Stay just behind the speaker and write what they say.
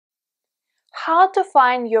how to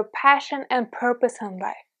find your passion and purpose in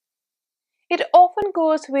life. It often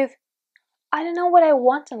goes with, I don't know what I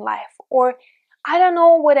want in life, or I don't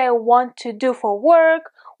know what I want to do for work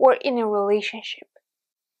or in a relationship.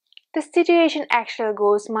 The situation actually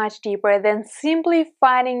goes much deeper than simply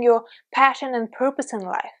finding your passion and purpose in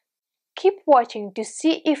life. Keep watching to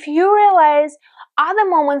see if you realize other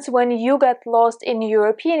moments when you got lost in your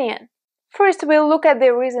opinion. First, we'll look at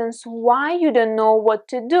the reasons why you don't know what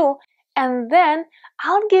to do, and then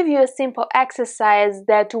I'll give you a simple exercise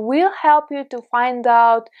that will help you to find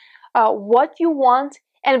out what you want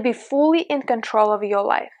and be fully in control of your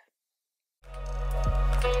life.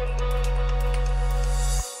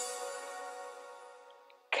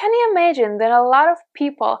 Can you imagine that a lot of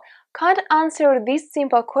people can't answer this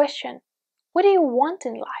simple question? What do you want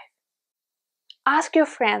in life? Ask your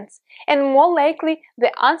friends, and more likely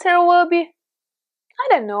the answer will be, I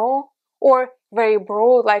don't know, or very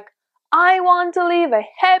broad, like, I want to live a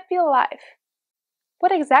happy life.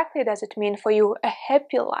 What exactly does it mean for you, a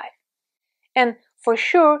happy life? And for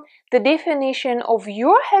sure, the definition of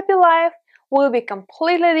your happy life will be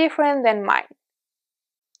completely different than mine.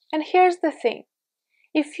 And here's the thing.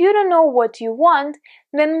 If you don't know what you want,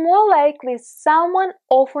 then more likely someone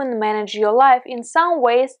often manages your life in some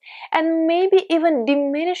ways and maybe even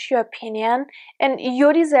diminish your opinion and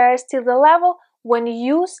your desires till the level when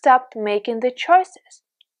you stopped making the choices.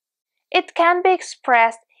 It can be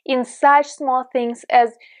expressed in such small things as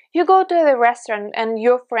you go to the restaurant and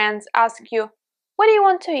your friends ask you, what do you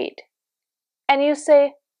want to eat? And you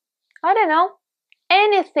say, I don't know,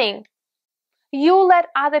 anything. You let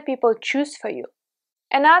other people choose for you.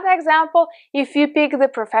 Another example, if you pick the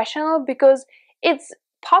professional because it's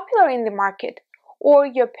popular in the market, or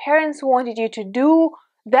your parents wanted you to do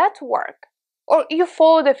that work, or you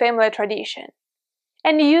follow the family tradition,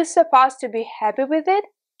 and you're supposed to be happy with it,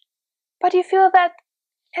 but you feel that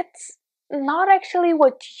it's not actually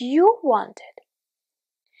what you wanted.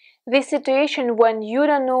 This situation when you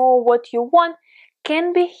don't know what you want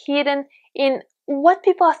can be hidden in what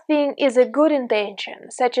people think is a good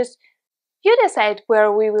intention, such as, you decide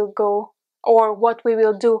where we will go or what we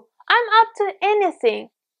will do. I'm up to anything.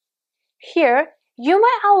 Here, you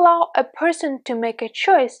might allow a person to make a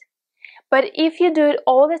choice, but if you do it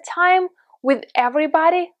all the time with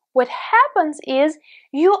everybody, what happens is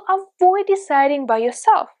you avoid deciding by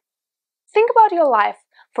yourself. Think about your life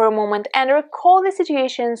for a moment and recall the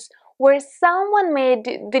situations where someone made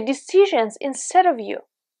the decisions instead of you.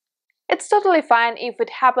 It's totally fine if it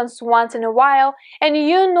happens once in a while and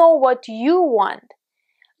you know what you want,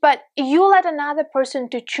 but you let another person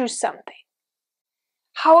to choose something.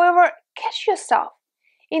 However, catch yourself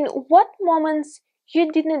in what moments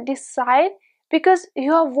you didn't decide because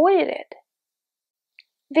you avoided it.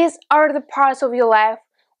 These are the parts of your life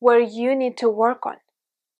where you need to work on.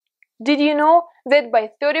 Did you know that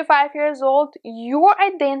by 35 years old, your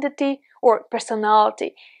identity or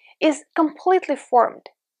personality is completely formed?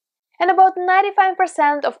 And about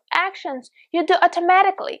 95% of actions you do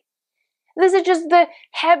automatically. These are just the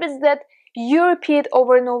habits that you repeat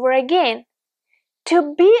over and over again.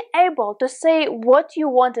 To be able to say what you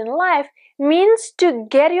want in life means to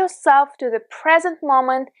get yourself to the present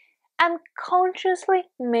moment and consciously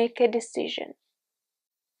make a decision.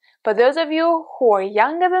 For those of you who are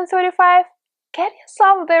younger than 35, get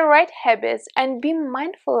yourself the right habits and be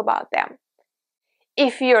mindful about them.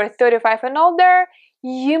 If you're 35 and older,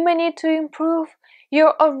 you may need to improve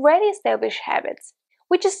your already established habits,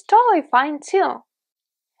 which is totally fine too.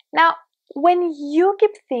 Now, when you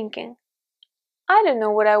keep thinking, I don't know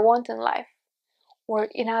what I want in life, or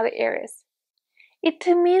in other areas, it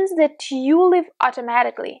means that you live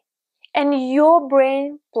automatically, and your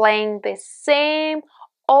brain playing the same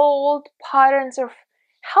old patterns of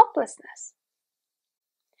helplessness.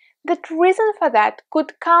 The reason for that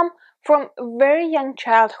could come from very young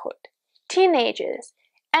childhood, teenagers,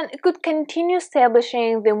 and it could continue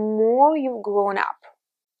establishing the more you've grown up.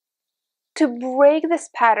 To break this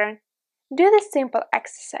pattern, do this simple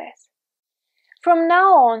exercise. From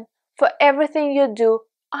now on, for everything you do,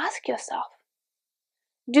 ask yourself,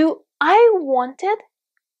 do I want it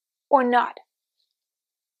or not?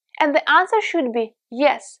 And the answer should be,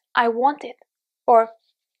 yes, I want it, or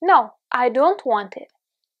no, I don't want it.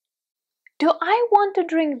 Do I want to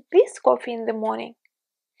drink this coffee in the morning?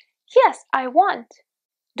 Yes, I want.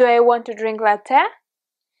 Do I want to drink latte?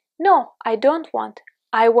 No, I don't want.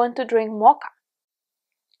 I want to drink mocha.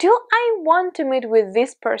 Do I want to meet with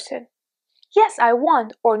this person? Yes, I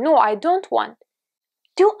want, or no, I don't want.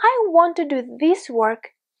 Do I want to do this work?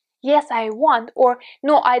 Yes, I want, or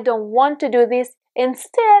no, I don't want to do this.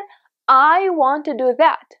 Instead, I want to do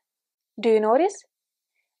that. Do you notice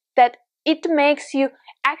that it makes you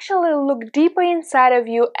actually look deeper inside of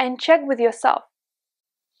you and check with yourself?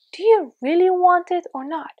 Do you really want it or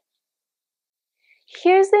not?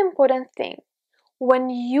 Here's the important thing. When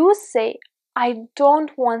you say, I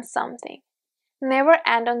don't want something, never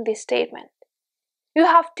end on this statement. You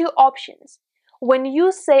have two options. When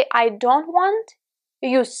you say, I don't want,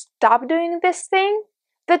 you stop doing this thing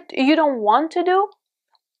that you don't want to do.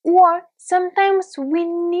 Or sometimes we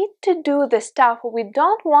need to do the stuff we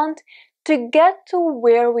don't want to get to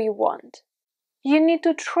where we want. You need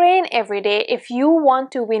to train every day if you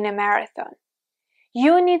want to win a marathon.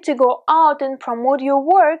 You need to go out and promote your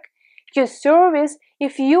work, your service,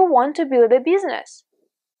 if you want to build a business.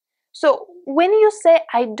 So when you say,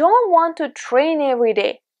 I don't want to train every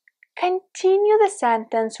day, continue the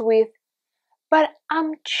sentence with, but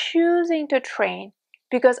I'm choosing to train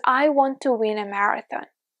because I want to win a marathon.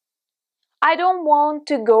 I don't want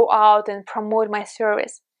to go out and promote my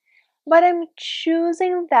service, but I'm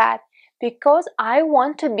choosing that because I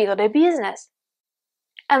want to build a business.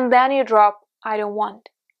 And then you drop, I don't want,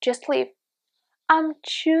 just leave. I'm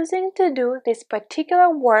choosing to do this particular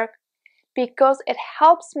work because it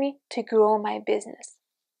helps me to grow my business.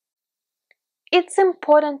 It's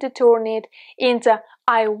important to turn it into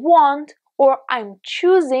I want or I'm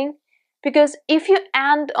choosing, because if you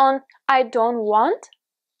end on I don't want,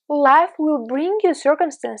 life will bring you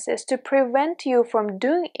circumstances to prevent you from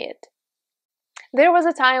doing it. There was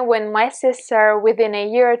a time when my sister within a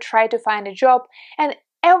year tried to find a job, and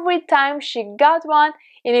every time she got one,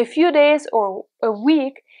 in a few days or a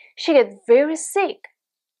week, she got very sick.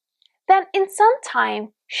 Then in some time,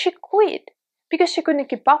 she quit because she couldn't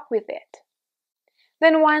keep up with it.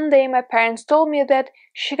 Then one day my parents told me that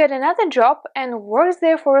she got another job and works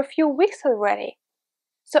there for a few weeks already.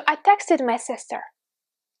 So I texted my sister,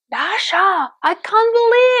 Dasha, I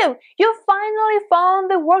can't believe you finally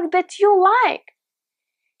found the work that you like.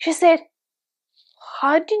 She said,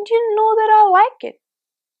 how did you know that I like it?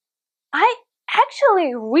 I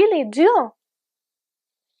actually really do.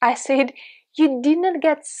 I said, you did not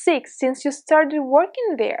get sick since you started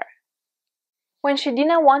working there. When she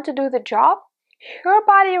didn't want to do the job, her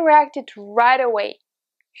body reacted right away.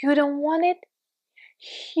 You don't want it?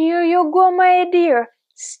 Here you go, my dear.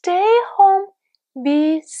 Stay home,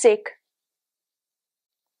 be sick.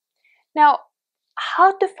 Now,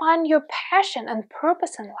 how to find your passion and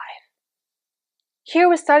purpose in life? Here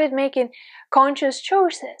we started making conscious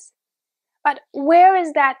choices. But where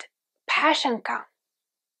is that passion come?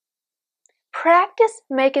 Practice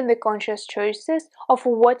making the conscious choices of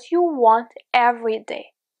what you want every day.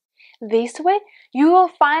 This way, you will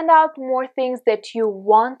find out more things that you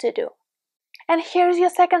want to do. And here's your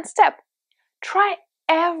second step. Try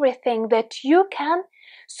everything that you can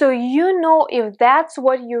so you know if that's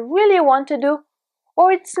what you really want to do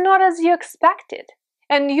or it's not as you expected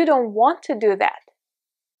and you don't want to do that.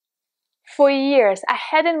 For years, I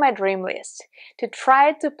had in my dream list to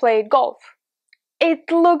try to play golf.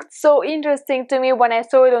 It looked so interesting to me when I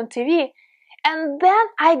saw it on TV, and then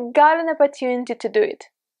I got an opportunity to do it.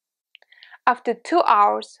 After 2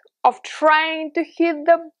 hours of trying to hit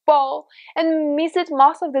the ball and miss it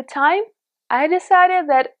most of the time, I decided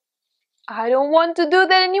that I don't want to do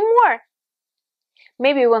that anymore.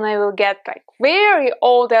 Maybe when I will get very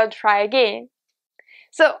old, I'll try again.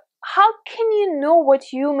 So how can you know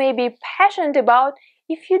what you may be passionate about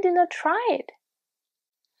if you did not try it?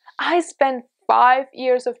 I spent 5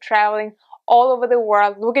 years of traveling all over the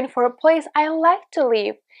world looking for a place I like to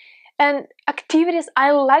live and activities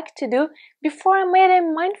I like to do before I made a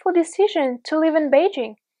mindful decision to live in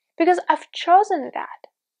Beijing, because I've chosen that.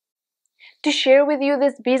 To share with you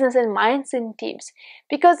this business and mindset tips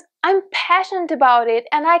because I'm passionate about it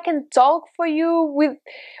and I can talk for you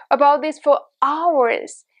about this for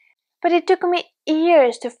hours. But it took me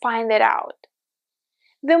years to find it out.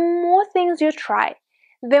 The more things you try,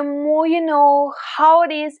 the more you know how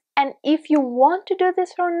it is and if you want to do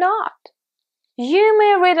this or not. You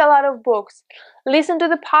may read a lot of books, listen to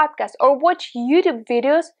the podcast, or watch YouTube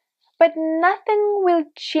videos, but nothing will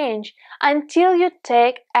change until you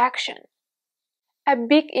take action. A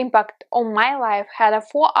big impact on my life had a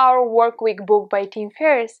 4-hour workweek book by Tim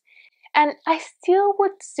Ferriss, and I still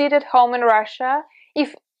would sit at home in Russia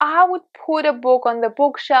if I would put a book on the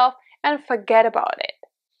bookshelf and forget about it.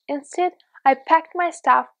 Instead, I packed my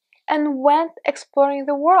stuff and went exploring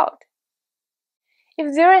the world.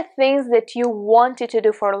 If there are things that you wanted to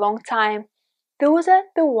do for a long time, those are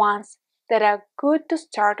the ones that are good to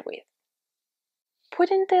start with. Put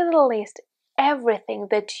into the list everything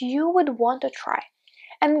that you would want to try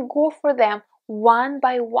and go for them one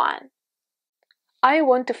by one. I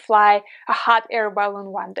want to fly a hot air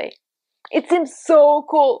balloon one day. It seems so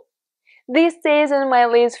cool. This stays on my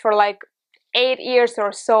list for like 8 years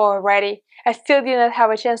or so already. I still did not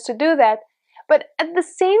have a chance to do that, but at the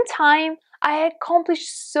same time, I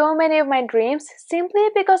accomplished so many of my dreams simply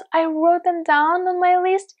because I wrote them down on my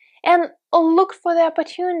list and looked for the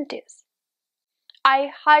opportunities.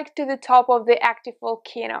 I hiked to the top of the active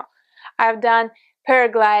volcano. I've done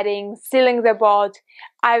paragliding, sailing the boat.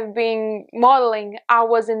 I've been modeling. I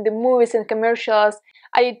was in the movies and commercials.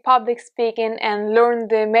 I did public speaking and learned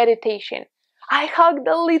the meditation. I hugged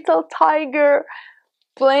a little tiger.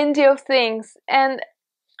 Plenty of things. And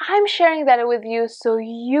I'm sharing that with you so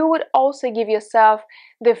you would also give yourself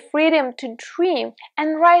the freedom to dream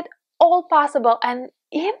and write all possible and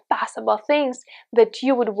impossible things that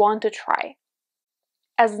you would want to try.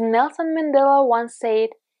 As Nelson Mandela once said,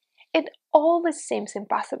 it always seems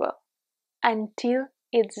impossible until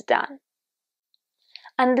it's done.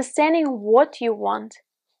 Understanding what you want,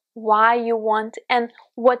 why you want, and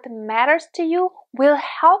what matters to you will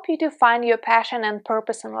help you to find your passion and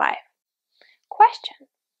purpose in life. Question: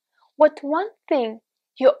 what one thing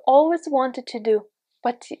you always wanted to do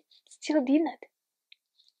but still didn't?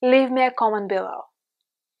 Leave me a comment below.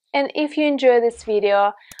 And if you enjoyed this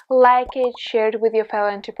video, like it, share it with your fellow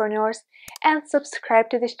entrepreneurs, and subscribe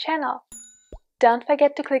to this channel. Don't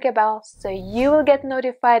forget to click a bell so you will get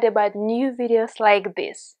notified about new videos like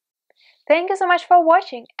this. Thank you so much for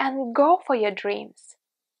watching and go for your dreams!